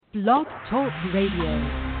Blog Talk Radio.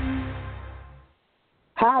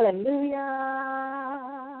 Hallelujah,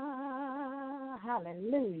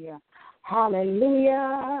 hallelujah, hallelujah,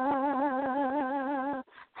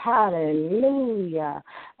 hallelujah.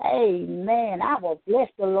 Amen. I will bless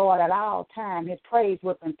the Lord at all times. His praise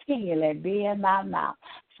will continually be in my mouth.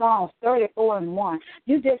 Psalms 34:1.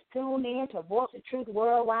 You just tuned in to Voice of Truth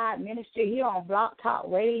Worldwide Ministry here on Blog Talk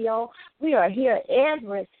Radio. We are here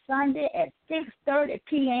every Sunday at 6:30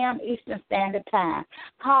 p.m. Eastern Standard Time.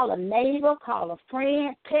 Call a neighbor, call a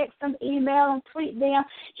friend, text them, email them, tweet them,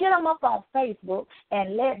 hit them up on Facebook,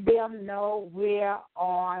 and let them know we're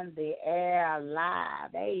on the air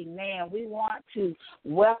live. Amen. We want to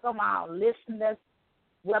welcome our listeners,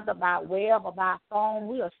 whether by web or by phone.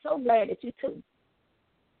 We are so glad that you took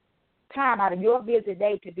time out of your busy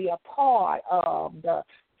day to be a part of the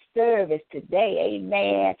service today.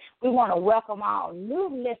 Amen. We want to welcome our new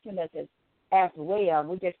listeners as well.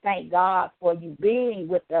 We just thank God for you being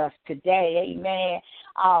with us today. Amen.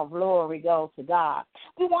 All glory goes to God.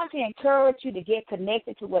 We want to encourage you to get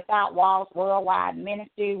connected to Without Walls Worldwide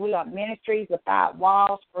Ministry. We are ministries without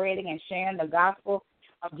walls, spreading and sharing the gospel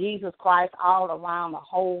of Jesus Christ all around the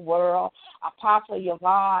whole world. Apostle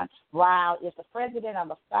Yvonne Ryle is the president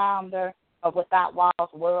and the founder of Without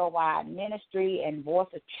Walls Worldwide Ministry, and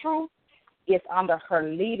Voice of Truth is under her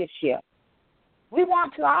leadership. We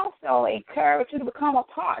want to also encourage you to become a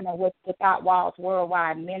partner with Without Walls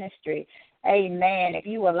Worldwide Ministry. Amen. If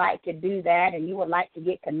you would like to do that and you would like to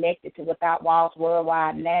get connected to Without Walls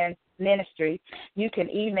Worldwide Ministry, you can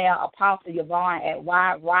email Apostle Yvonne at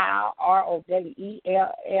yrowell, ROWEL50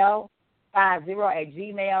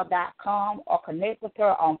 @gmail.com, or connect with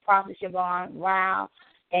her on Prophet Yvonne Ryle,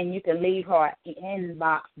 and you can leave her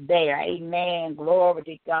inbox there. Amen. Glory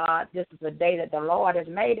to God. This is a day that the Lord has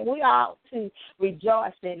made, and we ought to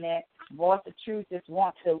rejoice in it. Voice of Truth just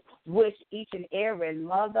want to wish each and every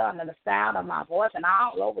mother under the sound of my voice and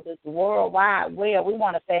all over this worldwide web, we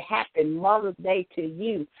want to say happy Mother's Day to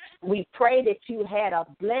you. We pray that you had a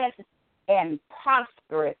blessed and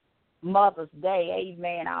prosperous Mother's Day.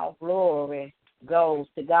 Amen. All glory goes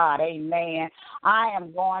to God. Amen. I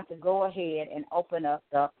am going to go ahead and open up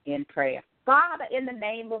in prayer. Father, in the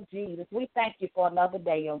name of Jesus, we thank you for another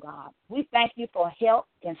day, oh God. We thank you for health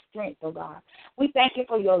and strength, oh God. We thank you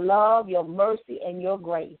for your love, your mercy, and your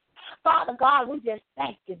grace. Father God, we just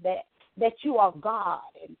thank you that you are God,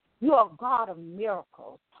 and you are God of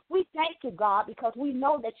miracles. We thank you, God, because we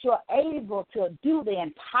know that you're able to do the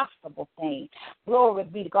impossible thing. Glory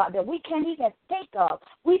be to God, that we can't even think of.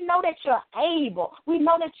 We know that you're able. We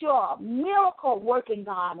know that you're a miracle-working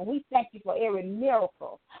God, and we thank you for every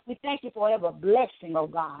miracle. We thank you for every blessing, oh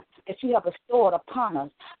God, that you have bestowed upon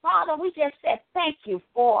us. Father, we just said thank you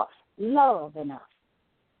for loving us.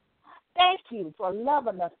 Thank you for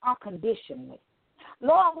loving us unconditionally.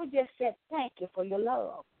 Lord, we just said thank you for your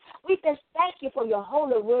love. We just thank you for your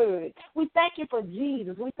holy word. We thank you for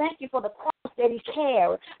Jesus. We thank you for the cross that he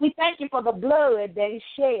carried. We thank you for the blood that he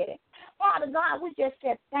shed. Father God, we just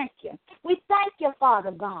said thank you. We thank you,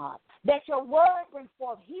 Father God, that your word brings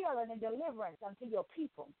forth healing and deliverance unto your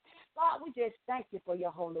people. God, we just thank you for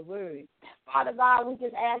your holy word. Father God, we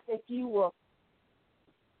just ask that you will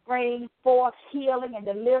bring forth healing and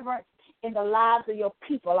deliverance in the lives of your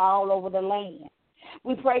people all over the land.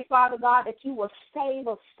 We pray, Father God, that you will save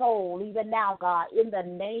a soul even now, God, in the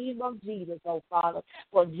name of Jesus, oh Father.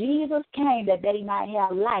 For Jesus came that they might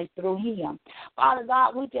have life through him. Father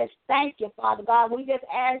God, we just thank you, Father God. We just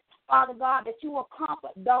ask, Father God, that you will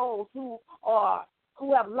comfort those who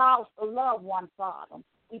have lost a loved one, Father.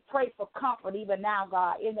 We pray for comfort even now,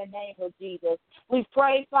 God, in the name of Jesus. We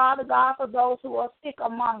pray, Father God, for those who are sick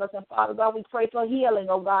among us. And, Father God, we pray for healing,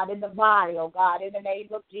 oh God, in the body, oh God, in the name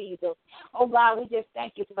of Jesus. Oh God, we just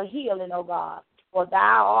thank you for healing, oh God, for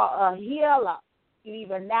thou art a healer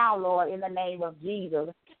even now, Lord, in the name of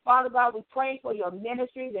Jesus. Father God, we pray for your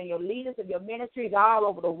ministries and your leaders of your ministries all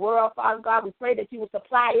over the world. Father God, we pray that you will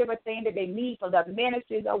supply everything that they need for the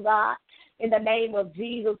ministries, oh God. In the name of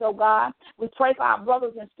Jesus, oh God. We pray for our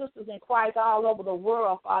brothers and sisters in Christ all over the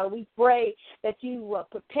world, Father. We pray that you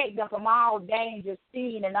protect them from all dangers,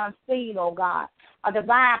 seen and unseen, oh God. A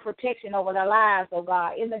divine protection over their lives, oh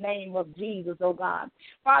God, in the name of Jesus, oh God.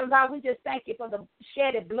 Father God, we just thank you for the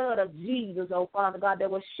shedded blood of Jesus, oh Father God, that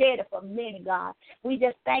was shed for many, God. We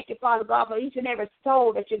just thank you, Father God, for each and every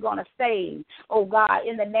soul that you're going to save, oh God,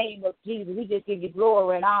 in the name of Jesus. We just give you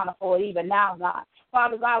glory and honor for it even now, God.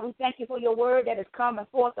 Father God, we thank you for your word that is coming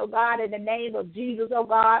forth, oh God, in the name of Jesus, oh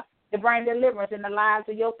God, to bring deliverance in the lives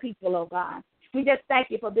of your people, oh God. We just thank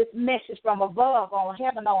you for this message from above, on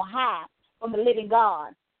heaven on high, from the living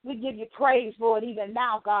God. We give you praise for it even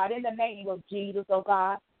now, God, in the name of Jesus, oh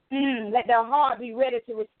God. Let their heart be ready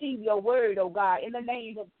to receive your word, oh God, in the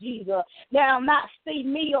name of Jesus. Now, not see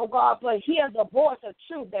me, oh God, but hear the voice of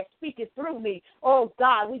truth that speaketh through me. Oh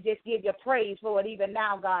God, we just give you praise for it even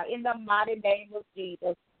now, God, in the mighty name of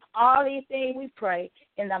Jesus. All these things we pray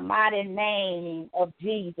in the mighty name of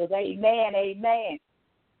Jesus. Amen, amen.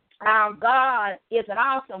 Our God is an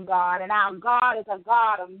awesome God, and our God is a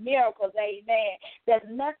God of miracles, amen. There's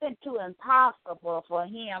nothing too impossible for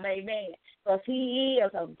him, amen, because he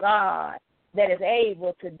is a God that is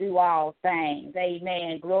able to do all things,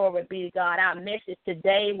 amen. Glory be to God. Our message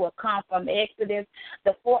today will come from Exodus,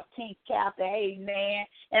 the 14th chapter, amen.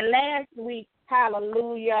 And last week,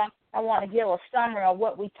 hallelujah, I want to give a summary of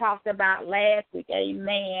what we talked about last week,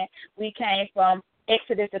 amen. We came from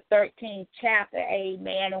Exodus, the 13th chapter,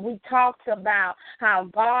 amen. And we talked about how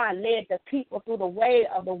God led the people through the way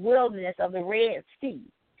of the wilderness of the Red Sea,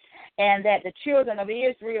 and that the children of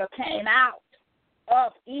Israel came out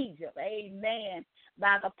of Egypt, amen,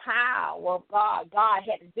 by the power of God. God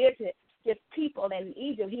had visited his people in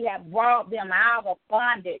Egypt. He had brought them out of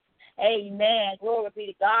bondage, amen. Glory be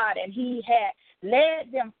to God. And he had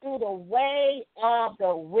led them through the way of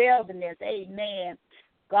the wilderness, amen.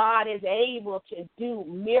 God is able to do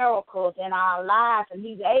miracles in our lives, and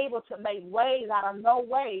he's able to make ways out of no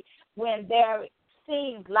way when there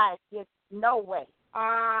seems like there's no way.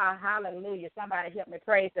 Hallelujah. Somebody help me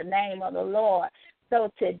praise the name of the Lord. So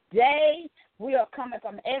today we are coming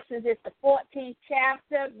from Exodus, the 14th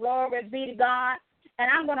chapter. Glory be to God. And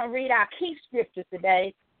I'm going to read our key scriptures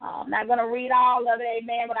today. I'm not going to read all of it,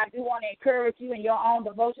 amen, but I do want to encourage you in your own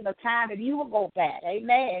devotional time if you will go back,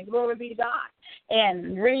 amen, glory be to God,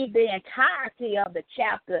 and read the entirety of the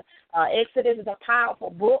chapter. Exodus is a powerful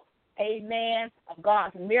book, amen, of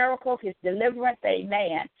God's miracles, his deliverance,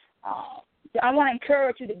 amen. I want to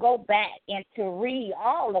encourage you to go back and to read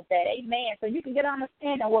all of that, amen, so you can get an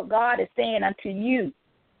understanding of what God is saying unto you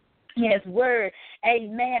in his word,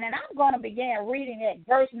 amen. And I'm going to begin reading at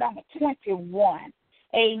verse number 21.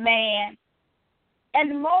 Amen.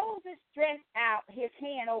 And Moses stretched out his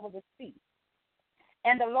hand over the sea,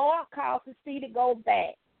 and the Lord caused the sea to go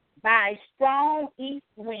back by a strong east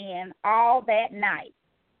wind all that night,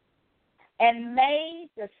 and made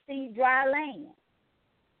the sea dry land,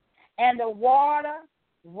 and the water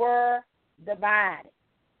were divided.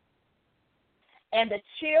 And the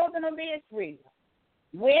children of Israel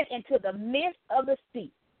went into the midst of the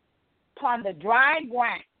sea upon the dry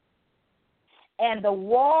ground, and the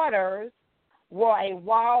waters were a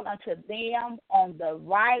wall unto them on the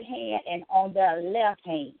right hand and on the left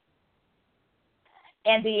hand.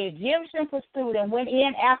 And the Egyptians pursued and went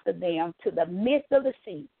in after them to the midst of the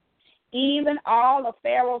sea, even all of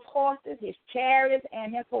Pharaoh's horses, his chariots,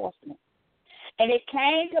 and his horsemen. And it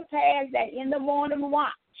came to pass that in the morning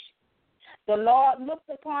watch, the Lord looked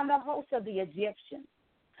upon the host of the Egyptians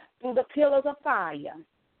through the pillars of fire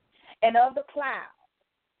and of the cloud,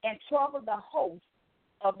 and troubled the host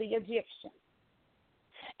of the Egyptians.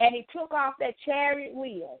 And he took off their chariot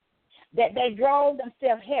wheels, that they drove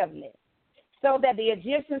themselves heavily, so that the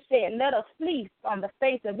Egyptians said, let us flee from the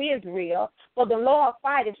face of Israel, for the Lord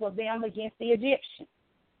fighteth for them against the Egyptians.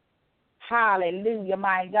 Hallelujah,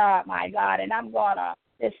 my God, my God. And I'm going to,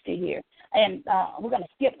 let's see here, and we're going to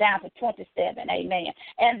skip down to 27, amen.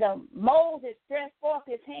 And Moses stretched forth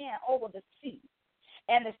his hand over the sea,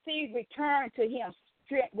 and the sea returned to him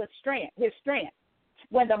with his strength,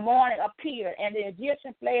 when the morning appeared, and the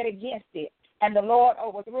Egyptian fled against it, and the Lord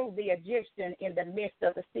overthrew the Egyptian in the midst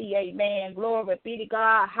of the sea. Amen. Glory be to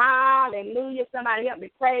God. Hallelujah. Somebody help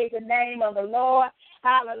me praise the name of the Lord.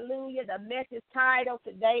 Hallelujah. The message title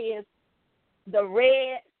today is The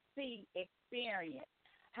Red Sea Experience.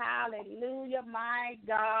 Hallelujah. My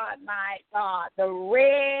God, my God. The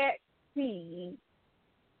Red Sea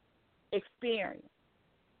Experience.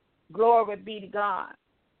 Glory be to God.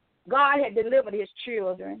 God had delivered his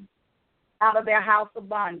children out of their house of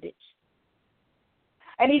bondage.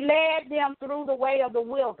 And he led them through the way of the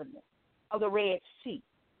wilderness of the Red Sea.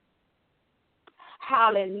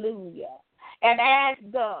 Hallelujah. And as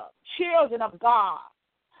the children of God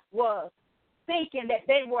was thinking that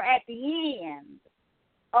they were at the end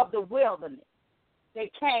of the wilderness,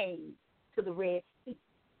 they came to the Red Sea.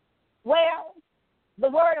 Well,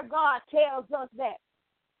 the Word of God tells us that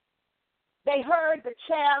they heard the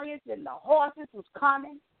chariots and the horses was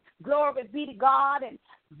coming. Glory be to God. And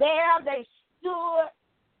there they stood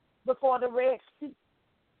before the Red Sea.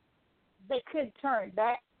 They couldn't turn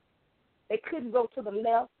back. They couldn't go to the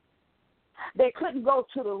left. They couldn't go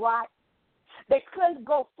to the right. They couldn't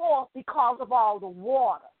go forth because of all the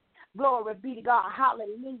water. Glory be to God.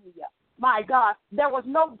 Hallelujah. My God, there was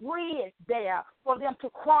no bridge there for them to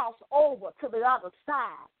cross over to the other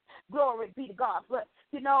side. Glory be to God. But,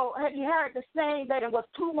 have you heard the saying that it was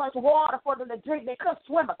too much water for them to drink? They couldn't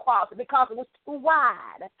swim across it because it was too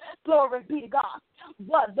wide. Glory be to God.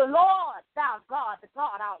 But the Lord, thou God, the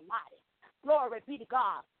God Almighty, glory be to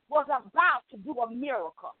God, was about to do a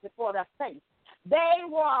miracle before their face. They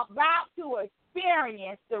were about to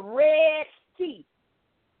experience the Red Sea,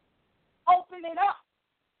 opening up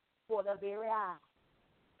for their very eyes.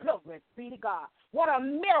 Glory be to God. What a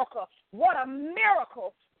miracle. What a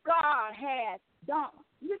miracle God has done.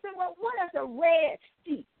 You say, well, what is a Red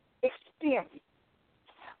Sea experience?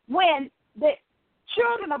 When the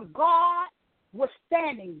children of God were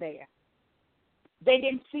standing there, they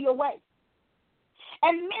didn't see a way.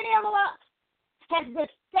 And many of us have been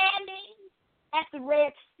standing at the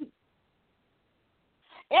Red Sea.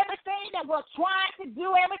 Everything that we're trying to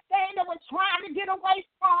do, everything that we're trying to get away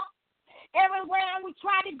from, everywhere we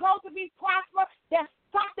try to go to be prosperous, there's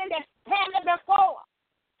something that's standing before us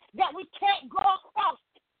that we can't go across.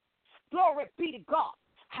 Glory be to God.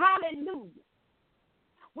 Hallelujah.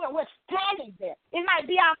 When we're standing there, it might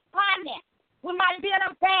be our finance. We might be in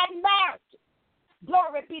a bad marriage.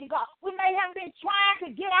 Glory be to God. We may have been trying to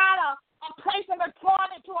get out of a place of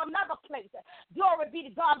employment to another place. Glory be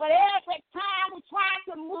to God. But every time we try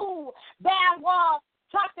to move, there was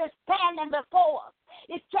something standing before us.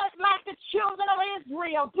 It's just like the children of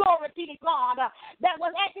Israel, glory be to God, that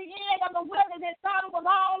was at the end of the wilderness, thought it was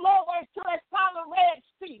all over until they saw the Red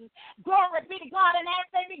Sea. Glory be to God. And as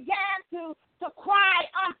they began to cry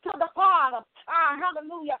unto the Father,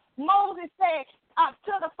 hallelujah, Moses said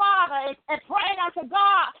to the Father and prayed unto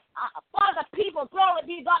God for the people, glory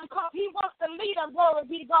be to God, because he wants to lead us, glory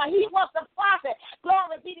be to God. He wants the prophet,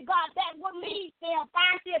 glory be to God, that will lead them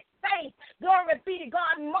by his faith, glory be to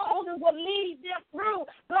God. Moses will lead them through,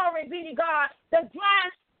 glory be to God, the dry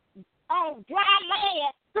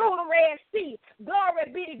land through the Red Sea.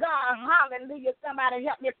 Glory be to God. Hallelujah. Somebody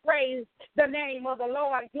help me praise the name of the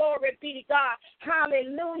Lord. Glory be to God.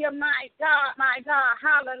 Hallelujah, my God, my God.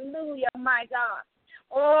 Hallelujah, my God.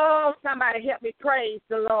 Oh, somebody help me praise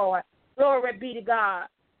the Lord. Glory be to God.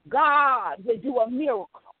 God will do a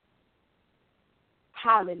miracle.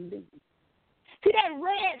 Hallelujah. See, that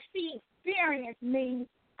Red Sea experience means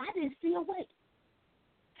I didn't see a way.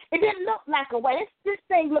 It didn't look like a way. This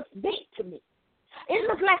thing looks big to me. It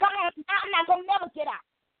looks like I'm not going to never get out.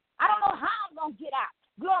 I don't know how I'm going to get out.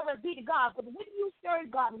 Glory be to God. But when you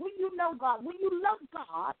serve God, when you know God, when you love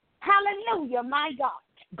God, hallelujah, my God,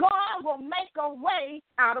 God will make a way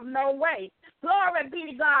out of no way. Glory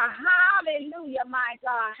be to God. Hallelujah, my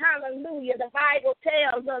God. Hallelujah. The Bible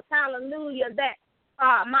tells us, hallelujah, that,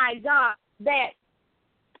 my God,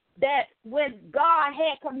 that when God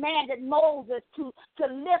had commanded Moses to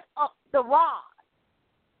lift up the rod,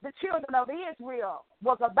 the children of Israel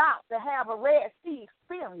was about to have a Red Sea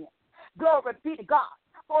experience. Glory be to God.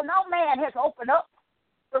 For no man has opened up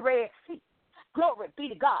the Red Sea. Glory be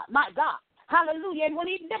to God, my God. Hallelujah. And when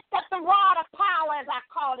he lifted up the rod of power, as I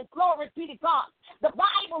call it, glory be to God, the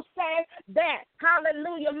Bible says that,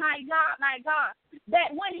 hallelujah, my God, that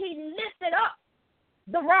when he lifted up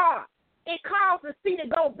the rod, it caused the sea to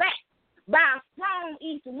go back by a strong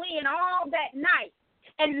east wind all that night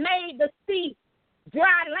and made the sea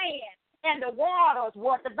dry land, and the waters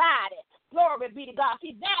were divided. Glory be to God.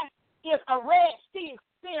 See, that is a Red Sea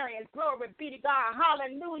experience. Glory be to God.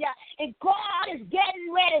 Hallelujah. And God is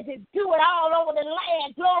getting ready to do it all over the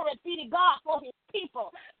land. Glory be to God for his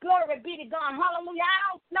people. Glory be to God. Hallelujah. I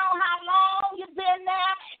don't know how long you've been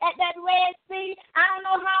there at that Red Sea. I don't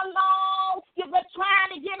know how long you've been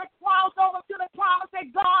trying to get across over to the promise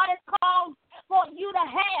that God has called for you to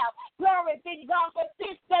have. Glory be to God. But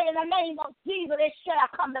this day, in the name of Jesus, it shall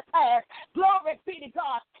come to pass. Glory be to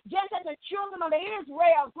God. Just as the children of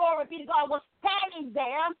Israel, glory be to God, was standing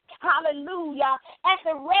there, hallelujah, at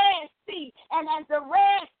the Red Sea. And as the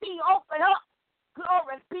Red Sea opened up,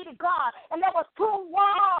 glory be to God, and there was two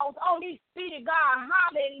walls on each be to God.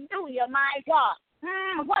 Hallelujah, my God.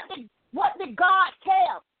 What did God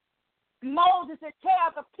tell Moses to tell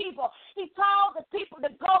the people? He told the people to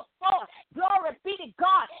go forth. Glory be to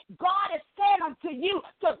God. God is saying unto you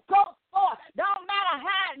to go forth. Don't matter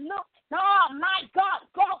how it looks. No, my God,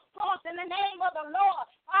 go forth in the name of the Lord.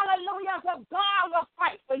 Hallelujah. So God will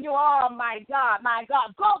fight for you. Oh, my God, my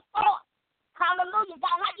God. Go forth. Hallelujah.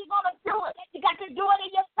 God, how you going to do it? You got to do it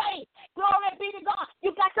in your faith. Glory be to God.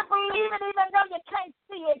 You got to believe it even though you can't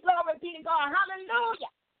see it. Glory be to God.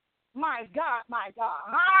 Hallelujah. My God, my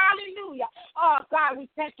God. Hallelujah. Oh, God,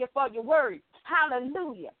 we thank you for your word.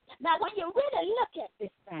 Hallelujah. Now, when you really look at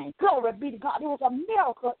this everything. Glory be to God. There was a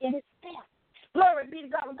miracle in his step. Glory be to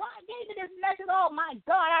God. When God gave me this message, oh, my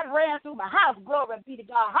God, I ran through my house. Glory be to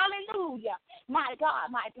God. Hallelujah. My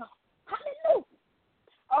God, my God. Hallelujah.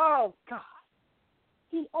 Oh, God.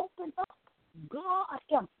 He opened up. God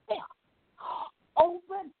himself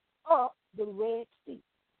opened up the Red Sea.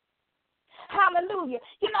 Hallelujah.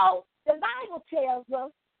 You know, the Bible tells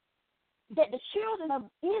us that the children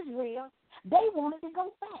of Israel, they wanted to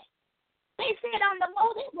go back. They said on the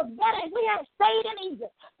Moses, it was better if we had stayed in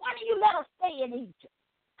Egypt. Why didn't you let us stay in Egypt?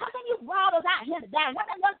 How come you brought us out here to die? Why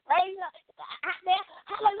didn't you stay out there?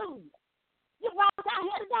 Hallelujah. You brought us out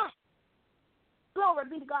here to die. Glory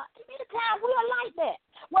be to God. Many times we are like that.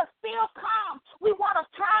 When fear comes, we want to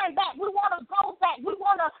turn back. We want to go back. We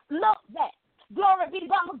want to look back. Glory be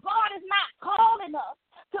to God. But God is not calling us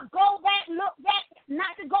to go back, look back,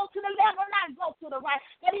 not to go to the left or not to go to the right.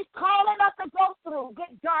 But he's calling us to go through.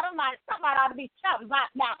 Good God Almighty. Somebody ought to be shouting right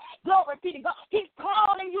now. Glory be to God. He's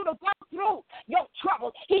calling you to go through your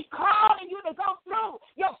troubles. He's calling you to go through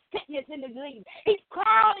your sickness and disease. He's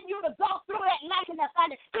calling you to go through that life and that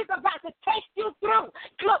family. He's about to take you through.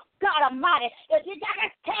 Good God Almighty. If you got to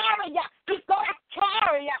carry you, he's going to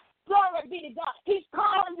carry you. Glory be to God. He's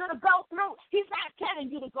calling you to go through. He's not telling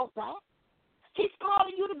you to go back. He's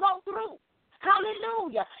calling you to go through.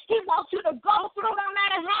 Hallelujah. He wants you to go through no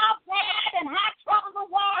matter how bad and how troubled the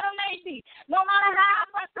water may be. No matter how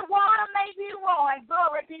much the water may be roaring.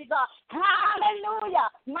 Glory be to God. Hallelujah.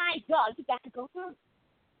 My God, you got to go through.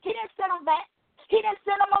 He didn't send them back. He didn't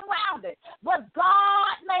send them around it. But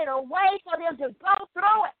God made a way for them to go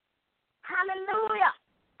through it. Hallelujah.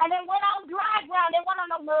 And they went on dry ground. They went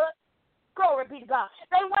on the mud. Glory be to God.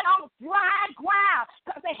 They went on dry ground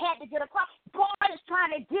because they had to get across. God is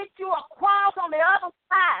trying to get you across on the other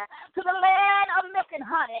side to the land of milk and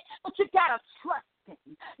honey. But you got to trust him.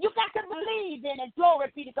 You got to believe in it. Glory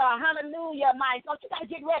be to God. Hallelujah, my God. You got to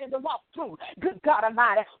get ready to walk through. Good God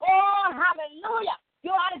Almighty. Oh, hallelujah. You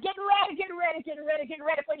ought to get ready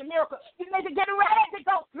for your miracle. You need to get ready to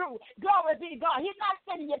go through. Glory be to God. He's not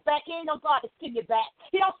sending you back. He ain't no God to send you back.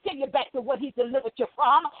 He don't send you back to what he delivered you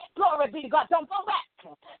from. Glory be to God. Don't go back.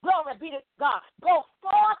 Glory be to God. Go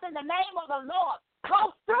forth in the name of the Lord.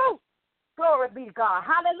 Go through. Glory be to God.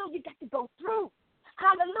 Hallelujah. You got to go through.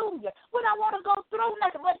 Hallelujah. We don't want to go through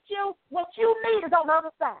nothing. What you need is on the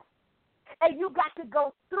other side. And you got to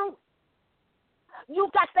go through. You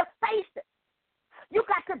got to face it. You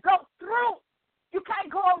got to go through. You can't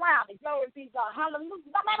go around it. Glory be to God. Hallelujah.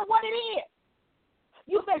 No matter what it is.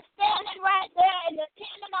 You've been standing right there and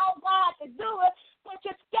depending on God to do it, but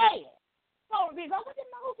you're scared. Glory be to God. What did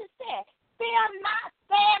Moses say? Fear not,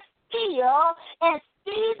 stand still and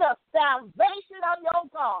see the salvation of your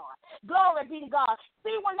God. Glory be to God.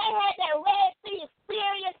 See, when they had that Red Sea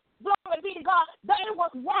experience, glory be to God, they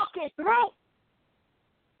was walking through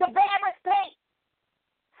the very thing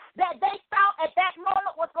that they thought at that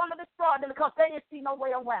moment was going to destroy them because they didn't see no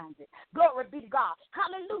way around it. Glory be to God.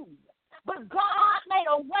 Hallelujah. But God made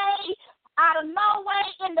a way out of no way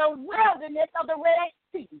in the wilderness of the Red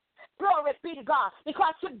Sea. Glory be to God.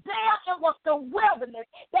 Because to them it was the wilderness.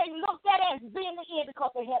 They looked at it as being the end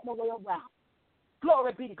because they had no way around.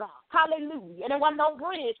 Glory be to God. Hallelujah. And there was no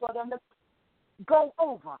bridge for them to go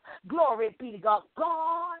over. Glory be to God.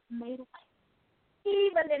 God made a way.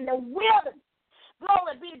 Even in the wilderness.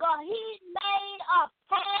 Glory be to God. He made a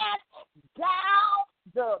path down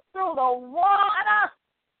through the water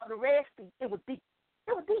of the Red Sea. It was deep.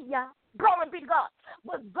 It was deep, y'all. Glory be to God.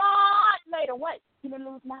 But God made a way. He didn't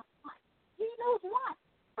lose not one. He didn't lose one.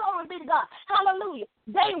 Glory be to God. Hallelujah.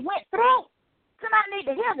 They went through. Somebody need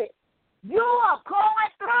to hear this. You are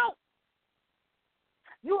going through.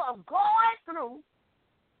 You are going through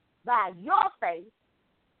by your faith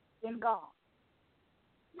in God.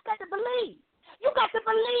 You got to believe. You got to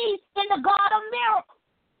believe in the God of miracles.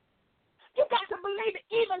 You got to believe it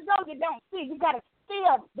even though you don't see. You got to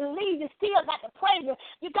still believe. You still got to praise Him.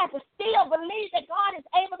 You got to still believe that God is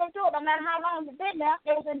able to do it. No matter how long it's been now,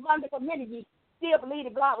 it was in bondage for many years. Still believe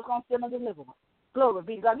that God was going to still deliver us. Glory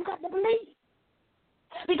be to God. You got to believe.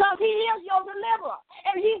 Because He is your deliverer.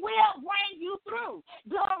 And He will bring you through.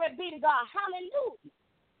 Glory be to God. Hallelujah.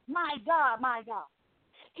 My God, my God.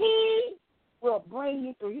 He will bring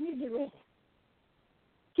you through. You need to get ready.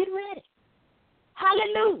 Get ready.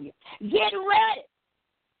 Hallelujah. Get ready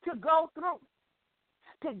to go through,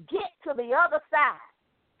 to get to the other side,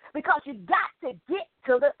 because you got to get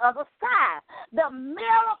to the other side. The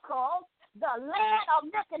miracle, the land of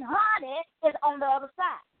milk and honey is on the other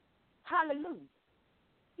side. Hallelujah.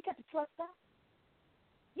 You got to trust God.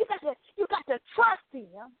 You got to trust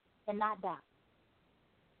Him and not doubt.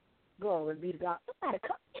 Glory be to God. Somebody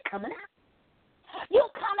you're coming out. You're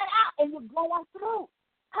coming out and you're going through.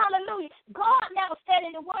 Hallelujah. God never said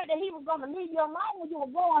in the word that he was going to leave you alone when you were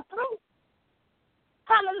going through.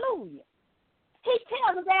 Hallelujah. He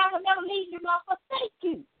tells us that I will never leave you nor forsake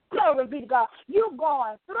you. Glory be to God. You're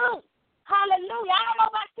going through. Hallelujah. I don't know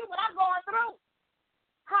about you, but I'm going through.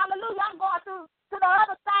 Hallelujah. I'm going through to the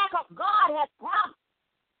other side because God has promised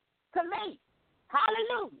to me.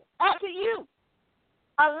 Hallelujah. And to you.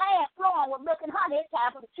 A land flowing with milk and honey. It's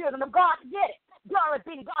time for the children of God to get it. Glory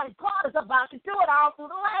be to God. God is about to do it all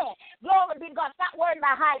through the land. Glory be to God. Stop worrying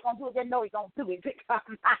about how he's going to do it. Just know he's going to do it.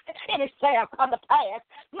 And it shall come to pass.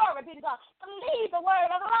 Glory be to God. Believe the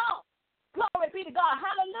word of the Lord. Glory be to God.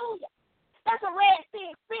 Hallelujah. That's a Red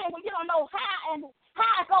Sea experience when you don't know how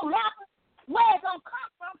it's going to happen, where it's going to come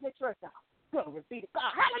from. The church out. Glory be to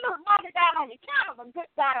God. Hallelujah. Mark it down on your calendar.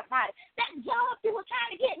 Good God Almighty. That job you were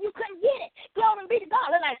trying to get, you couldn't get it. Glory be to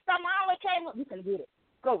God. It's like something always came up. You couldn't get it.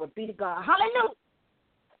 Glory be to God. Hallelujah.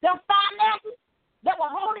 Them finances that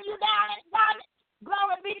were holding you down in bondage.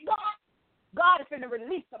 Glory be to God. God is going to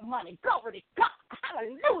release some money. Glory to God.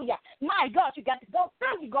 Hallelujah. My God, you got to go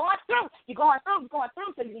through. You're going through. You're going through. You're going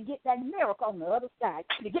through so you can get that miracle on the other side.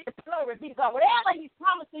 You get the glory be to God. Whatever he's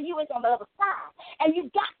promising you is on the other side. And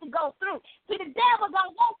you got to go through. See, the devil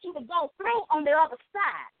don't want you to go through on the other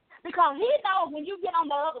side. Because he knows when you get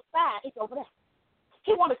on the other side, it's over there.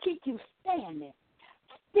 He want to keep you standing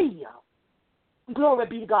still.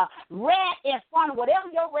 Glory be to God. Right in front of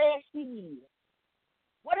whatever your Red Sea is.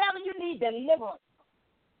 Whatever you need deliverance.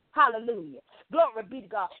 Hallelujah. Glory be to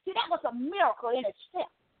God. See, that was a miracle in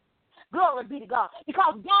itself. Glory be to God.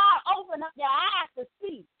 Because God opened up your eyes to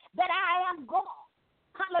see that I am God.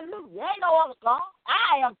 Hallelujah. Ain't no other God.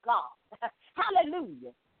 I am God.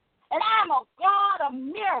 Hallelujah. And I am a God of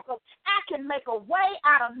miracles. I can make a way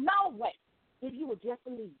out of no way if you would just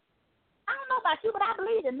believe. I don't know about you, but I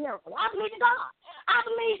believe in miracles. I believe in God. I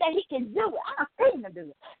believe that he can do it. I've seen him do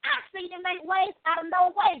it. I've seen him make ways out of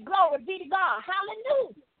no way. Glory be to God.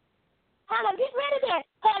 Hallelujah. Hallelujah. Get ready to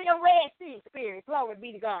have your Red Sea experience. Glory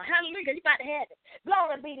be to God. Hallelujah. You got to have it.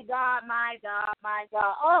 Glory be to God. My God. My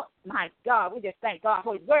God. Oh, my God. We just thank God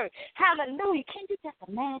for his word. Hallelujah. Can you just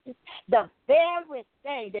imagine the very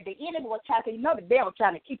thing that the enemy was trying to, you know the devil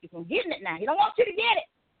trying to keep you from getting it now. He don't want you to get it.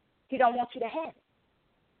 He don't want you to have it.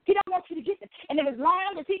 He don't want you to get it. And as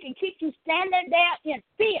long as he can keep you standing there in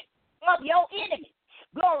fear of your enemy,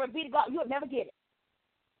 glory be to God, you'll never get it.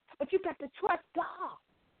 But you got to trust God.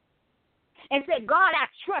 And say, God, I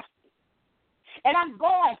trust you. And I'm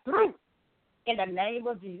going through in the name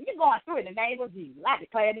of Jesus. You're going through in the name of Jesus. I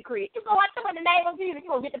declare and decree. You're going through in the name of Jesus.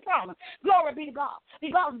 You're going to get the promise. Glory be to God.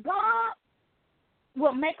 Because God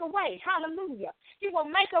will make a way. Hallelujah. He will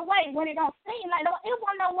make a way when it don't seem like it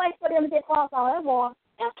wasn't no way for them to get across all that water.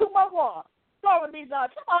 There's too much water. Glory be to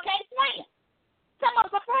God. Some of them can't swim. Some of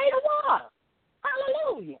them afraid of water.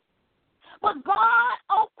 Hallelujah. But God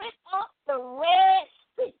opened up the Red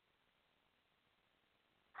Sea.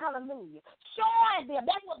 Hallelujah. Showing them,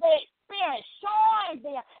 that's what they experienced, showing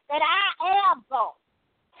them that I am God.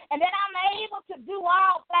 And that I'm able to do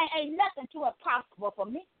all things. Ain't nothing too impossible for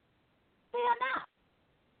me. Fear not.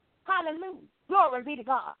 Hallelujah. Glory be to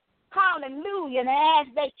God. Hallelujah. And as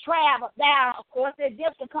they travel down, of course, their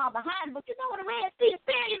dips will come behind. But you know what the Red Sea is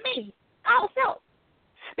fearing me also.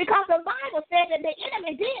 Because the Bible said that the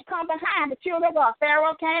enemy did come behind the children of God.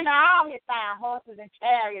 Pharaoh came and all his fine horses and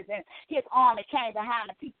chariots, and his army came behind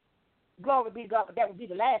the people. Glory be to God, but that would be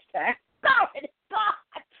the last time. Glory to God.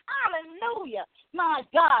 Hallelujah. My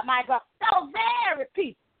God, my God. Those very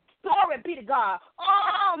people. Glory be to God.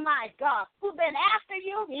 Oh, my God. Who've been after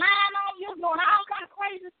you, lying on you, doing all kind of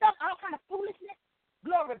crazy stuff, all kind of foolishness.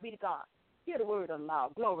 Glory be to God. Hear the word of the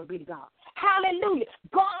Lord. Glory be to God. Hallelujah.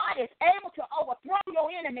 God is able to overthrow your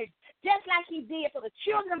enemies just like he did for the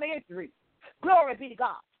children of Israel. Glory be to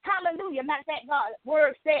God. Hallelujah. Matter of fact, God's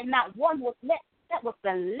word said not one was left. That was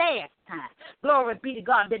the last time. Glory be to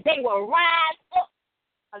God. That they will rise up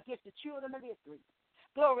against the children of Israel.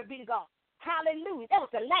 Glory be to God. Hallelujah. That was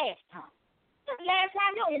the last time. That's the last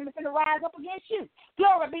time your enemy's going to rise up against you.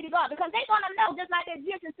 Glory be to God. Because they're going to know, just like the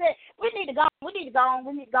Egyptians said, we need to go. We need to go on.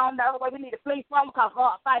 We need to go on the other way. We need to flee from them because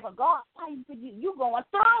God fight for God. Fighting for you. You're going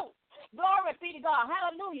through. Glory be to God.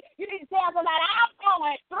 Hallelujah. You need to tell somebody, I'm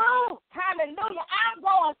going through. Hallelujah. I'm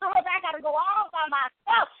going through. If I got to go all by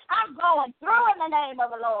myself, I'm going through in the name of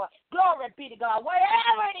the Lord. Glory be to God.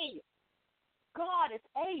 Whatever it is, God is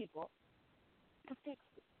able to fix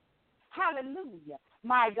it. Hallelujah.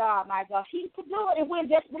 My God, He could do it, and we'll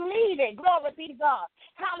just believe it. Glory be to God.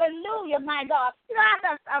 Hallelujah, my God.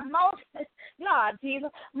 Moses, Lord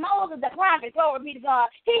Jesus, Moses the prophet, glory be to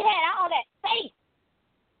God. He had all that faith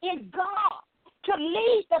in God to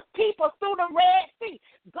lead the people through the Red Sea.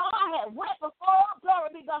 God had went before,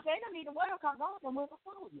 glory be to God. They don't need to worry because God went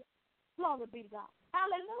before you. Glory be to God.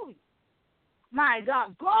 Hallelujah. My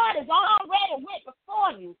God, God has already went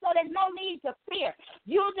before you, so there's no need to fear.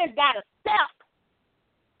 You just got to step.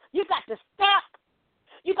 You got to step.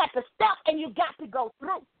 You got to step, and you got to go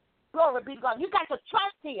through. Glory be to God. You got to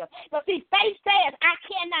trust Him. But see, faith says, I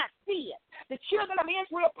cannot see it. The children of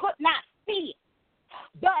Israel could not see it.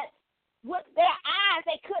 But with their eyes,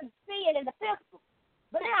 they couldn't see it in the physical.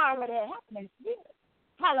 But it already happened in the spirit.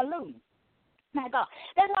 Hallelujah. My God.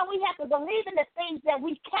 That's why we have to believe in the things that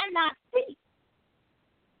we cannot see.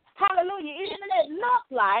 Hallelujah. Even it look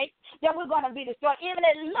like that we're going to be destroyed. Even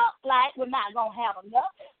it look like we're not going to have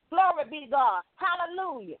enough. Glory be to God.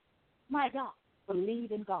 Hallelujah. My God.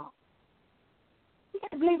 Believe in God. We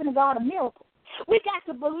got to believe in the God of miracles. We got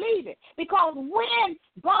to believe it. Because when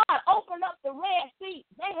God opened up the Red Sea,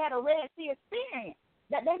 they had a Red Sea experience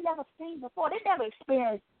that they never seen before. They never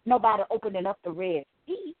experienced nobody opening up the Red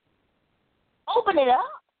Sea. Open it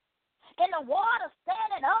up. And the water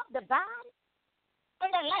standing up, divided.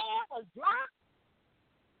 And the land was dry.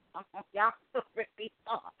 Y'all repeat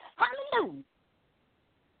God. Hallelujah.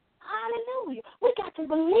 Hallelujah. We got to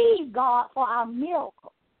believe God for our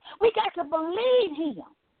miracle. We got to believe Him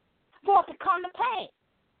for it to come to pass.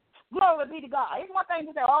 Glory be to God. It's one thing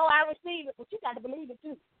to say, oh, I receive it, but you got to believe it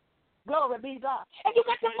too. Glory be to God. And you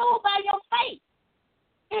got to move by your faith.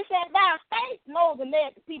 It said, by faith, Moses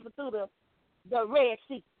led the people through the Red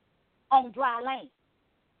Sea on dry land.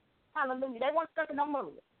 Hallelujah. They weren't stuck in no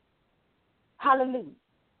mud. Hallelujah.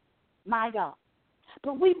 My God.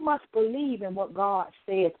 But we must believe in what God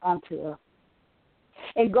says unto us.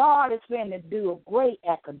 And God is going to do a great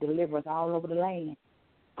act of deliverance all over the land.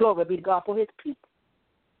 Glory be to God for His people.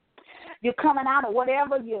 You're coming out of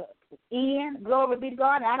whatever you're in. Glory be to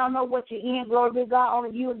God. And I don't know what you're in. Glory be to God.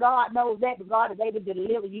 Only you and God knows that. But God is able to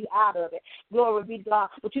deliver you out of it. Glory be to God.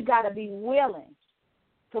 But you got to be willing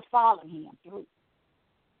to follow Him through.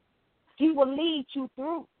 He will lead you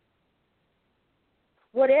through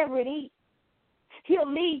whatever it is. He'll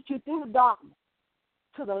lead you through the darkness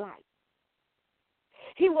to the light.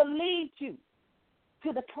 He will lead you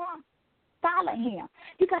to the promise. Follow Him.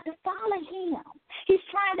 You got to follow Him. He's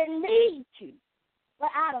trying to lead you, but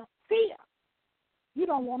out of fear, you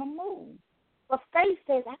don't want to move. But faith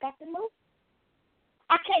says, I got to move.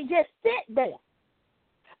 I can't just sit there.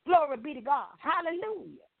 Glory be to God.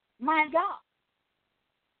 Hallelujah. My God.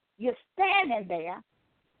 You're standing there,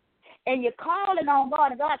 and you're calling on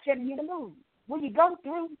God, and God telling you to move. When you go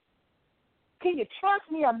through, can you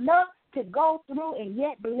trust me enough to go through and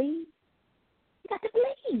yet believe? You got to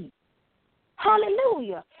believe.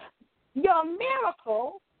 Hallelujah. Your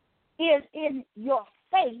miracle is in your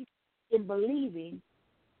faith in believing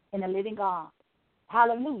in the living God.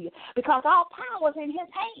 Hallelujah. Because all power is in His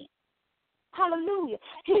hand. Hallelujah.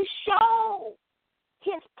 He showed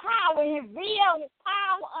His power and revealed His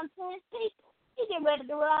power unto His people. He getting ready to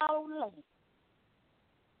do it all over the land.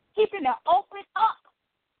 He's going to open up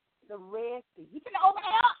the Red Sea. He's going to open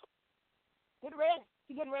it up. Get ready.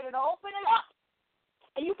 He's getting ready to open it up.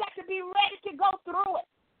 And you got to be ready to go through it.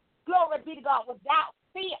 Glory be to God without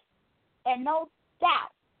fear and no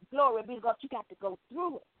doubt. Glory be to God. You got to go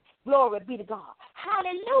through it. Glory be to God.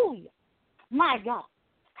 Hallelujah. My God.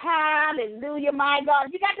 Hallelujah, my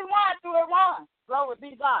God. You got to run through it, run. Glory be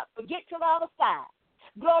to God. But get to the other side.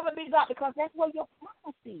 Glory be to God, because that's where your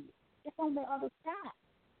promise is. It's on the other side.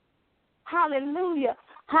 Hallelujah.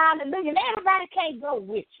 Hallelujah. And everybody can't go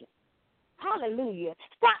with you. Hallelujah.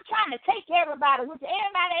 Stop trying to take everybody with you.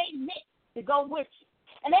 Everybody ain't meant to go with you.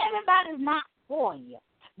 And everybody's not for you.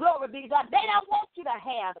 Glory be to God. They don't want you to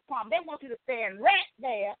have the promise. They want you to stand right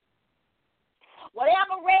there.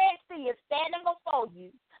 Whatever Red Sea is standing before you,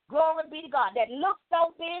 glory be to God, that looks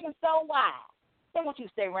so big and so wide, they want you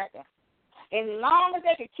to stay right there. As long as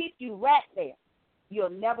they can keep you right there, you'll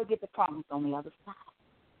never get the promise on the other side.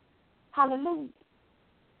 Hallelujah.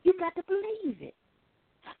 You got to believe it.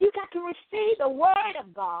 You got to receive the word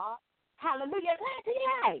of God. Hallelujah.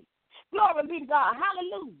 Hey, glory be to God.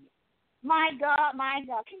 Hallelujah. My God, my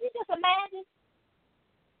God. Can you just imagine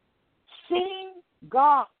seeing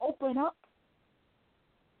God open up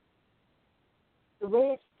the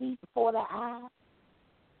Red Sea before their eyes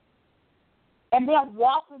and they're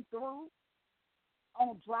walking through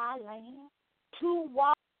on dry land, two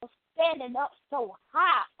walls standing up so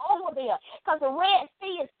high over there because the Red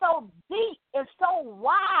Sea is so deep and so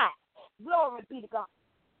wide. Glory be to God.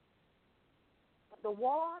 But the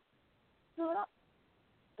water stood up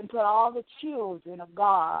until all the children of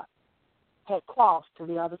God had crossed to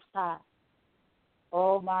the other side.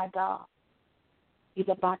 Oh, my God. He's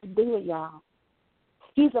about to do it, y'all.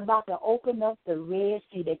 He's about to open up the Red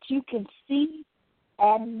Sea that you can see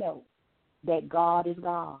and know that God is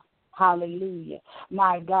God. Hallelujah.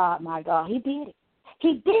 My God, my God. He did it.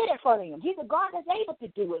 He did it for them. He's a God that's able to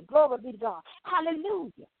do it. Glory be to God.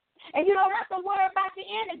 Hallelujah. And you don't have to worry about the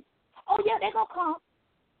enemy. Oh, yeah, they're going to come.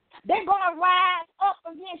 They're going to rise up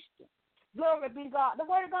against you. Glory be to God. The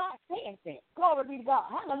word of God says that. Glory be to God.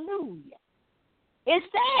 Hallelujah. It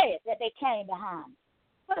says that they came behind me.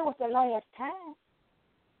 But it was the last time.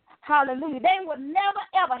 Hallelujah. They would never,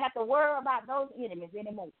 ever have to worry about those enemies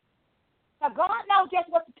anymore. So God knows just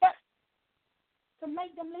what to touch to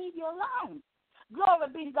make them leave you alone. Glory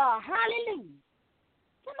be to God. Hallelujah.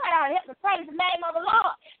 Somebody ought to help me praise the name of the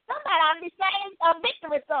Lord. Somebody ought to be singing a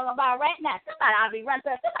victory song about right now. Somebody ought to be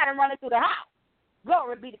running through the house.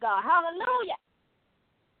 Glory be to God. Hallelujah.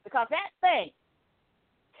 Because that thing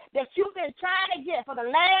that you've been trying to get for the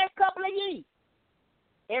last couple of years,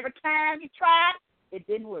 every time you tried, it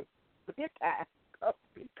didn't work. But this time,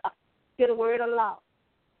 get a word of law.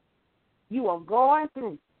 You are going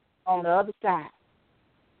through on the other side.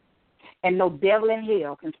 And no devil in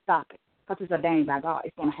hell can stop it. Because it's ordained by God.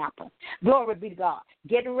 It's going to happen. Glory be to God.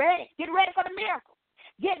 Get ready. Get ready for the miracle.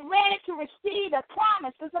 Get ready to receive the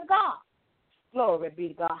promises of God. Glory be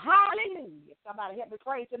to God. Hallelujah. Somebody help me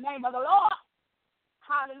praise the name of the Lord.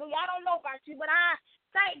 Hallelujah. I don't know about you, but I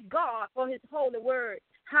thank God for his holy word.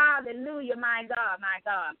 Hallelujah, my God, my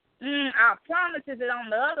God. Our promises are on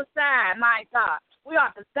the other side, my God. We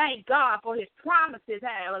ought to thank God for his promises.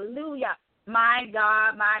 Hallelujah. My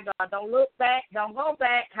God, my God. Don't look back. Don't go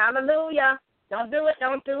back. Hallelujah. Don't do it.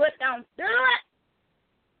 Don't do it. Don't do it.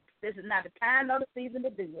 This is not the time nor the season to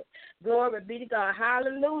do it. Glory be to God.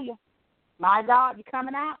 Hallelujah. My God, you're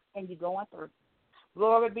coming out and you're going through.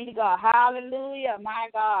 Glory be to God. Hallelujah. My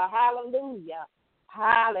God. Hallelujah.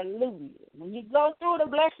 Hallelujah. When you go through, the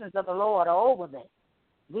blessings of the Lord are over there.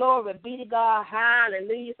 Glory be to God.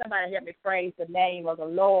 Hallelujah. Somebody help me praise the name of the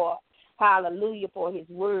Lord. Hallelujah for his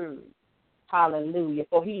word. Hallelujah.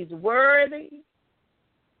 For he's worthy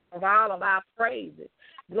of all of our praises.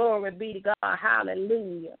 Glory be to God.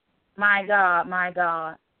 Hallelujah. My God, my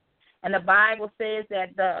God. And the Bible says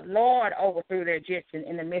that the Lord overthrew the Egyptians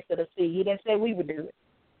in the midst of the sea. He didn't say we would do it,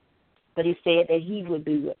 but he said that he would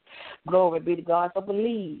do it. Glory be to God. So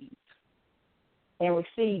believe and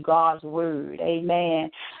receive God's word. Amen.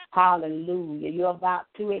 Hallelujah. You're about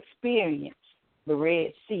to experience the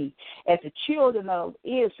Red Sea, as the children of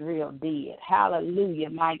Israel did. Hallelujah,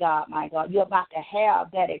 my God, my God. You're about to have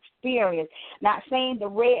that experience, not saying the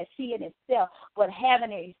Red Sea in itself, but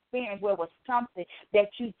having an experience where it was something that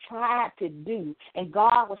you tried to do, and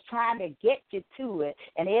God was trying to get you to it,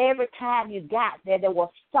 and every time you got there, there was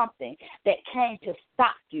something that came to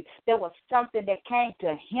stop you. There was something that came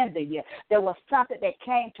to hinder you. There was something that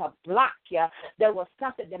came to block you. There was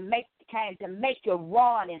something that came to make you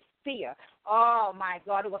run in fear. Oh, my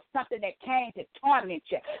God, it was something that came to torment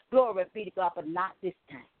you. Glory be to God, but not this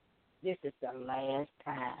time. This is the last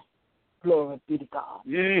time. Glory be to God.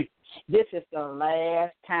 This is the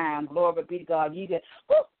last time. Glory be to God. You get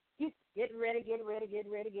ready, get ready, get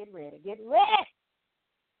ready, get ready. Get ready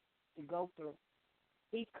to go through.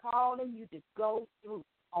 He's calling you to go through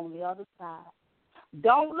on the other side.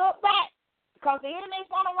 Don't look back, because the enemy's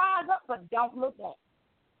going to rise up, but don't look back.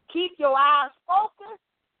 Keep your eyes focused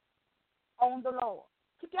on the Lord.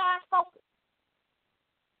 Keep your eyes focused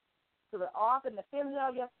to the ark and the filling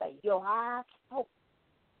of your faith. Your eyes focused.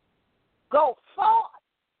 Go forward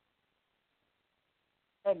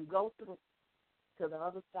and go through to the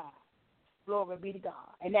other side. Glory be to God.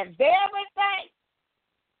 And that very thing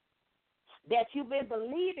that you've been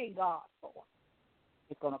believing God for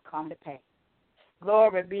is going to come to pass.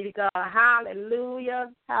 Glory be to God.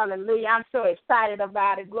 Hallelujah. Hallelujah. I'm so excited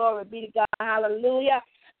about it. Glory be to God. Hallelujah.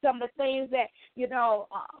 Some of the things that,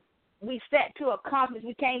 we set to accomplish,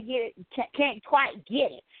 we can't get it, can't quite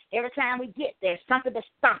get it. Every time we get there, something to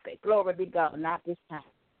stop it. Glory be to God. Not this time.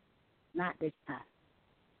 Not this time.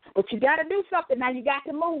 But you got to do something. Now you got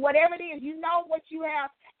to move. Whatever it is, you know what you have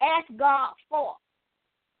asked God for.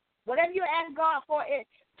 Whatever you ask God for is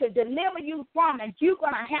to deliver you from, and you're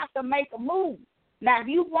going to have to make a move. Now, if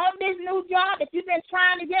you want this new job that you've been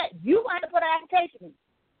trying to get, you're going to put an application in.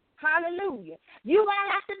 Hallelujah. You're going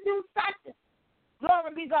to have to do something.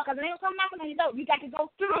 Glory be to God, because it ain't come knocking on your door. You got to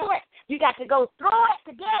go through it. You got to go through it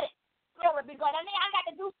to get it. Glory be to God. I mean, I got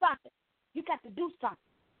to do something. You got to do something.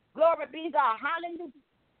 Glory be to God. Hallelujah.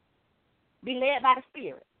 Be led by the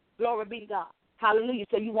Spirit. Glory be to God. Hallelujah.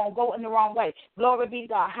 So you won't go in the wrong way. Glory be to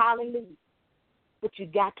God. Hallelujah. But you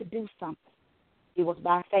got to do something. It was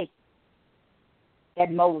by faith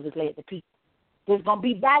that Moses led the people. It's going to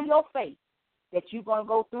be by your faith that you're going to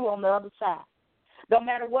go through on the other side. No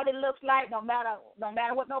matter what it looks like, no matter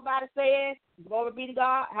what nobody says, glory be to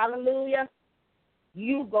God, hallelujah,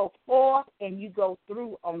 you go forth and you go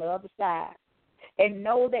through on the other side. And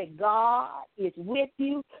know that God is with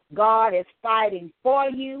you, God is fighting for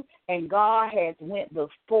you, and God has went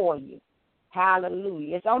before you.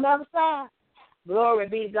 Hallelujah. It's on the other side. Glory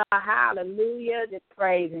be to God. Hallelujah. Just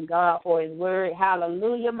praising God for his word.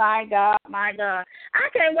 Hallelujah. My God, my God. I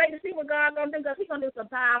can't wait to see what God's going to do because he's going to do some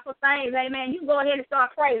powerful things. Amen. You go ahead and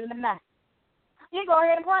start praising him now. You go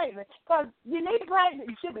ahead and praise him because you need to praise him.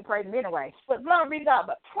 You should be praising him anyway. But glory be to God.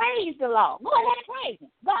 But praise the Lord. Go ahead and praise him.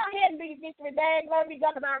 Go ahead and be victory day. Glory be to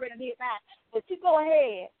God because I already did that. But you go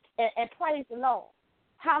ahead and praise the Lord.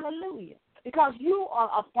 Hallelujah. Because you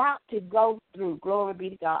are about to go through. Glory be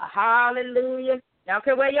to God. Hallelujah. Y'all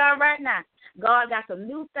care where you are right now. God got some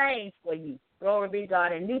new things for you. Glory be to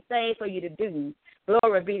God. And new things for you to do.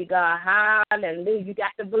 Glory be to God. Hallelujah. You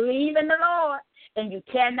got to believe in the Lord. And you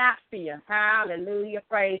cannot fear. Hallelujah.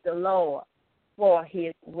 Praise the Lord for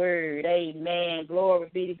his word. Amen. Glory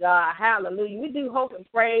be to God. Hallelujah. We do hope and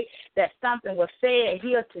pray that something was said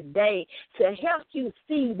here today to help you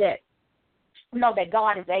see that know that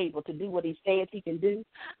God is able to do what he says he can do.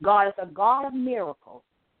 God is a God of miracles.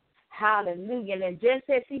 Hallelujah. And just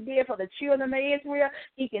as he did for the children of Israel,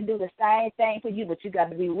 he can do the same thing for you, but you got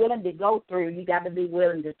to be willing to go through. You got to be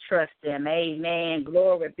willing to trust him. Amen.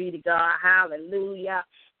 Glory be to God. Hallelujah.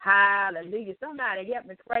 Hallelujah. Somebody help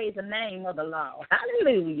me praise the name of the Lord.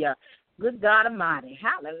 Hallelujah. Good God Almighty.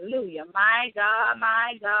 Hallelujah. My God,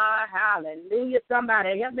 my God. Hallelujah.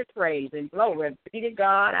 Somebody help me praise him. Glory be to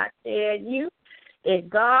God. I tell you, it's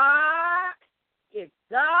God. It's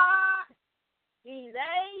God. He's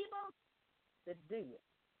able to do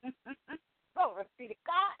it. Glory be to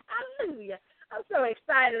God. Hallelujah. I'm so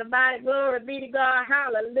excited about it. Glory be to God.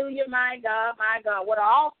 Hallelujah. My God, my God. What an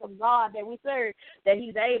awesome God that we serve, that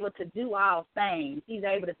he's able to do all things. He's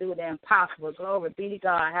able to do the impossible. Glory be to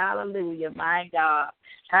God. Hallelujah. My God.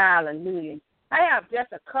 Hallelujah. I have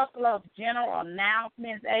just a couple of general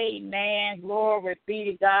announcements. Amen. Glory be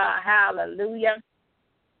to God. Hallelujah.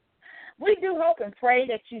 We do hope and pray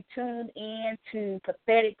that you tuned in to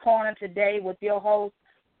Prophetic Corner today with your host,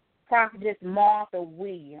 Prophetess Martha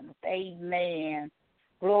Williams. Amen.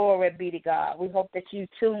 Glory be to God. We hope that you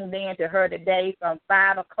tuned in to her today from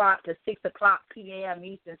 5 o'clock to 6 o'clock p.m.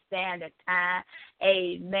 Eastern Standard Time.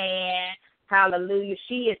 Amen. Hallelujah.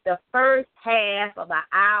 She is the first half of the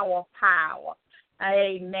hour of power.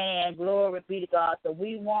 Amen. Glory be to God. So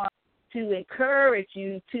we want to encourage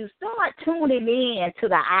you to start tuning in to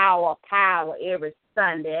the hour of power every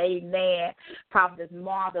Sunday. Amen. Prophetess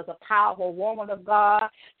Martha is a powerful woman of God.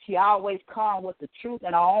 She always comes with the truth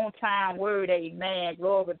and her own time word. Amen.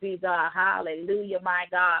 Glory be to God. Hallelujah. My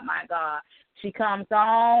God, my God. She comes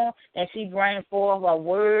on and she brings forth a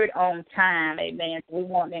word on time. Amen. So we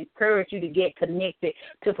want to encourage you to get connected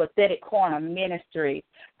to Prophetic Corner Ministry.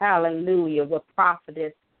 Hallelujah. With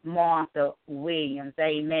Prophetess Martha Williams.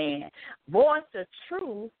 Amen. Voice of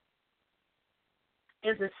Truth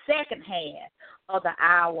is the second half of the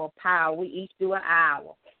hour of power. We each do an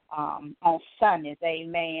hour on Sundays.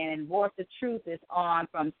 Amen. And Voice of Truth is on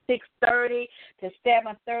from 6:30 to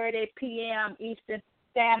 7:30 p.m. Eastern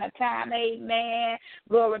Standard Time. Amen.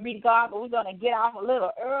 Glory be to God. But we're going to get off a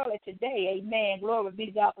little early today. Amen. Glory be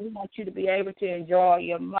to God. We want you to be able to enjoy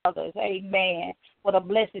your mothers. Amen. What a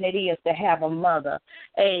blessing it is to have a mother.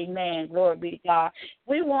 Amen. Glory be to God.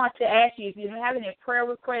 We want to ask you, if you have any prayer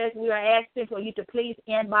requests, we are asking for you to please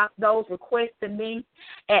inbox those requests to me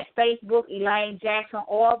at Facebook, Elaine Jackson,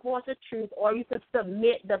 or Voice of Truth, or you can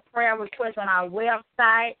submit the prayer request on our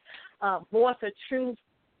website, Voice of Truth.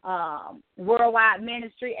 Worldwide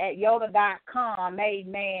Ministry at Yoda.com.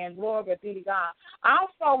 Amen. Glory be to God.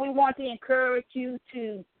 Also, we want to encourage you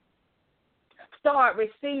to start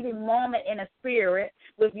receiving Moment in the Spirit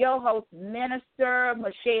with your host, Minister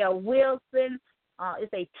Michelle Wilson.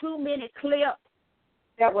 It's a 2-minute clip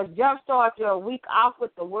that will jumpstart your week off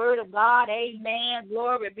with the word of God. Amen.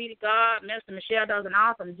 Glory be to God. Minister Michelle does an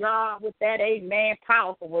awesome job with that. Amen.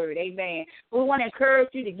 Powerful word. Amen. We want to encourage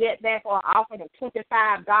you to get that for an offering of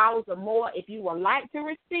 $25 or more. If you would like to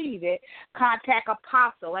receive it, contact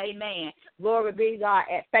Apostle. Amen. Glory be to God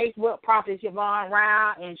at Facebook, Prophet Yvonne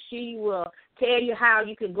Rao, and she will tell you how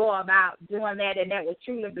you can go about doing that, and that will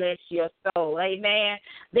truly bless your soul. Amen.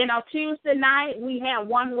 Then on Tuesday night, we have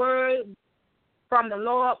one word from the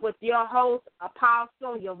Lord with your host,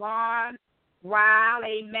 Apostle Yvonne Ryle,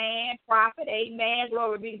 amen, prophet, amen,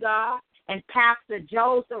 glory be to God, and Pastor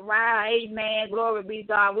Joseph Ryle, amen, glory be to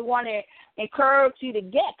God. We want to encourage you to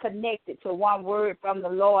get connected to one word from the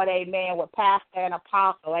Lord, amen, with Pastor and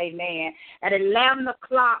Apostle, amen, at 11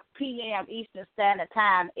 o'clock p.m. Eastern Standard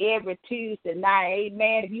Time every Tuesday night,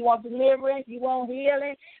 amen. If you want deliverance, you want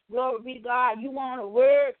healing, glory be to God. You want a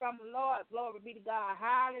word from the Lord, glory be to God,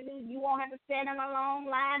 hallelujah. You won't have to stand in a long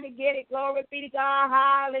line to get it, glory be to God,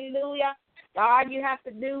 hallelujah. All you have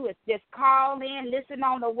to do is just call in, listen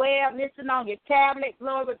on the web, listen on your tablet,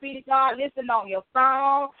 glory be to God, listen on your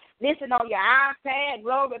phone, listen on your iPad,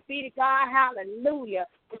 glory be to God, hallelujah.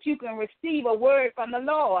 But you can receive a word from the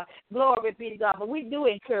Lord, glory be to God. But we do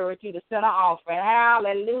encourage you to send an offering,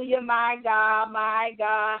 hallelujah, my God,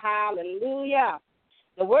 hallelujah.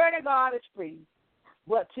 The word of God is free,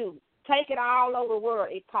 but to take it all over the world,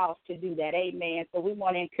 it costs to do that. Amen. So we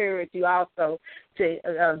want to encourage you also to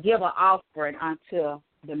give an offering unto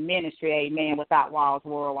the ministry, amen, Without Walls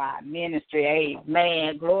Worldwide Ministry,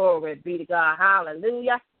 amen. Glory be to God.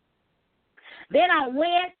 Hallelujah. Then on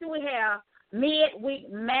Wednesday, we have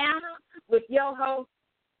Midweek Manna with your host,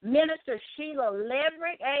 Minister Sheila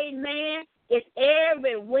Leverett, amen. It's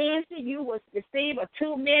every Wednesday. You will receive a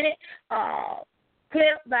 2-minute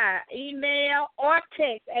clip by email or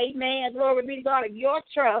text, amen. Glory be to God, of your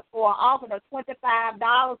trust for an offering of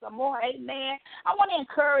 $25 or more, amen. I want to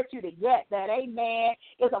encourage you to get that, amen.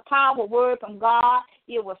 It's a powerful word from God.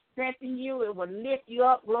 It will strengthen you. It will lift you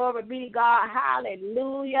up. Glory be to God.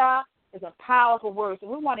 Hallelujah. It's a powerful word. So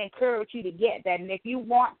we want to encourage you to get that. And if you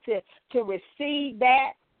want to receive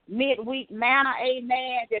that midweek manna,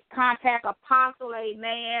 amen, just contact Apostle,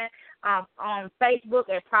 amen, on Facebook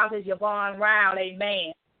at Prophet Yvonne Ryle,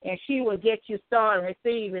 amen. And she will get you started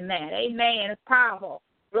receiving that. Amen. It's powerful.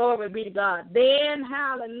 Glory be to God. Then,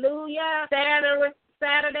 hallelujah,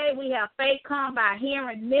 Saturday we have Faith Come by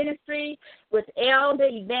Hearing Ministry with Elder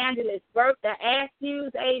Evangelist Bertha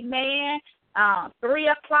Askews, amen. 3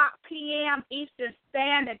 o'clock p.m. Eastern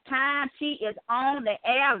Standard Time. She is on the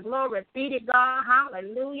air. Glory be to God.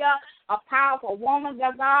 Hallelujah. A powerful woman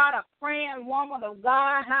of God, a praying woman of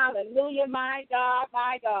God. Hallelujah. My God,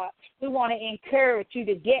 my God. We want to encourage you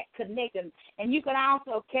to get connected. And you can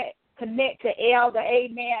also connect to Elder,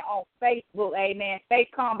 amen, on Facebook, amen. Faith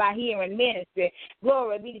Come by Hearing Ministry.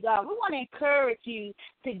 Glory be to God. We want to encourage you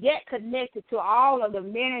to get connected to all of the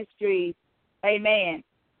ministries, amen,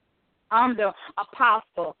 under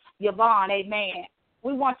Apostle Yvonne, amen.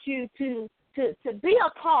 We want you to be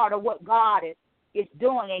a part of what God is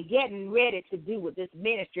doing and getting ready to do with this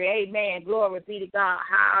ministry, amen. Glory be to God,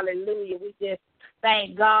 hallelujah. We just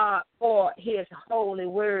thank God for his holy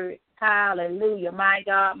word, hallelujah, my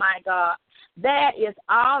God, my God. That is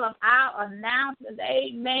all of our announcements,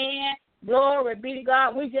 amen. Glory be to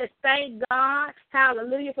God. We just thank God,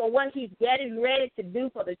 hallelujah, for what he's getting ready to do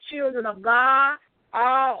for the children of God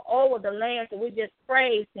all over the land. So we just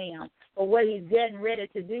praise him for what he's getting ready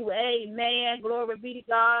to do. Amen. Glory be to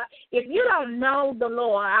God. If you don't know the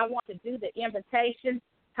Lord, I want to do the invitation.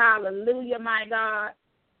 Hallelujah, my God.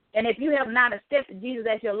 And if you have not accepted Jesus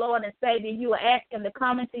as your Lord and Savior, you will ask him to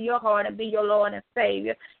come into your heart and be your Lord and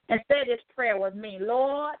Savior. And say this prayer with me.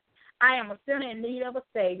 Lord, I am a sinner in need of a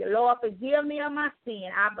Savior. Lord, forgive me of my sin.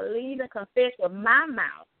 I believe and confess with my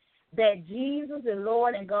mouth that Jesus is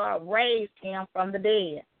Lord and God raised him from the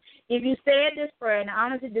dead. If you said this prayer and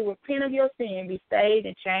honestly do, repent of your sin, be saved,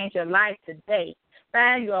 and change your life today.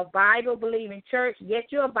 Find your Bible-believing church, get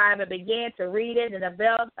your Bible, begin to read it, and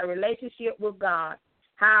develop a relationship with God.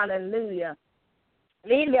 Hallelujah.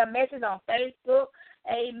 Leave me a message on Facebook,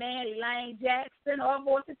 amen, Elaine Jackson, or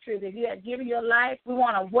Voice of Truth. If you have given your life, we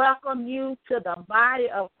want to welcome you to the body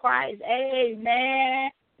of Christ,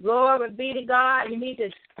 amen. Glory be to God. You need to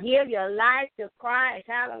give your life to Christ.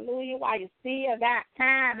 Hallelujah. While you still got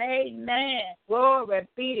time. Amen. Glory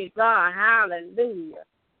be to God. Hallelujah.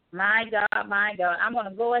 My God, my God. I'm going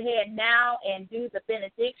to go ahead now and do the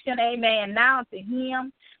benediction. Amen. Now to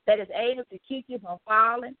him that is able to keep you from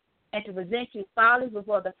falling and to present you faultless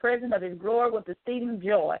before the presence of his glory with exceeding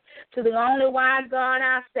joy. To the only wise God,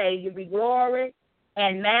 our Savior, be glory,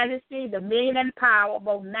 and majesty, dominion, and power,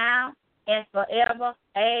 both now and forever.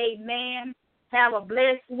 Amen. Have a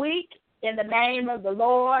blessed week in the name of the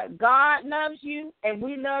Lord. God loves you, and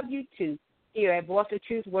we love you too, here at Voice of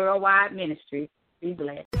Truth Worldwide Ministry. Be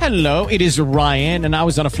blessed. Hello, it is Ryan, and I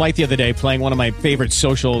was on a flight the other day playing one of my favorite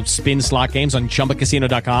social spin slot games on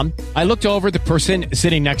ChumbaCasino.com. I looked over at the person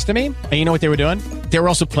sitting next to me, and you know what they were doing? They were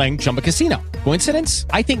also playing Chumba Casino. Coincidence?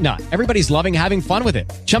 I think not. Everybody's loving having fun with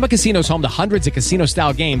it. Chumba Casino is home to hundreds of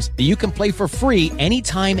casino-style games that you can play for free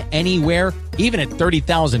anytime, anywhere, even at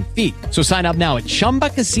 30,000 feet. So sign up now at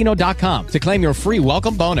ChumbaCasino.com to claim your free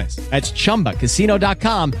welcome bonus. That's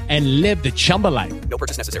ChumbaCasino.com and live the Chumba life. No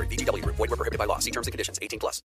purchase necessary. VGW Group. Void where prohibited by law. See terms and conditions. 18+.